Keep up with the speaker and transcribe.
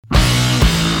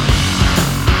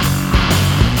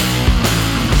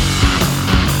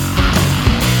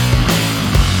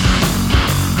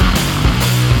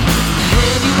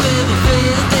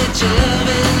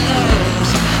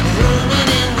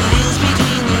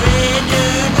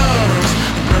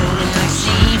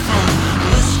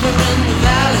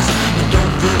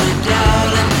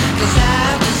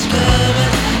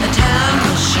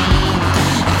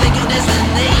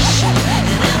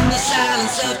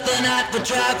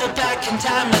travel back in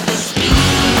time at the speed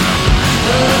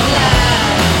of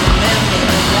light. Remember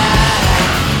the light.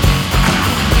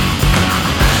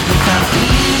 If I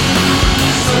feel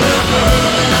so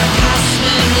above in a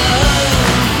cosmic love.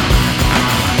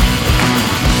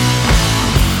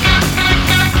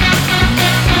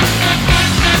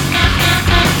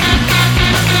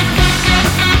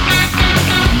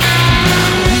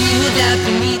 We will dive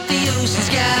beneath the ocean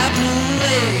sky blue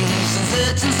waves and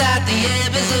search inside the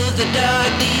abyss of the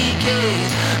dark decay.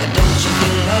 And don't you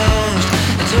feel lost?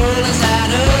 It's all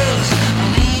inside her.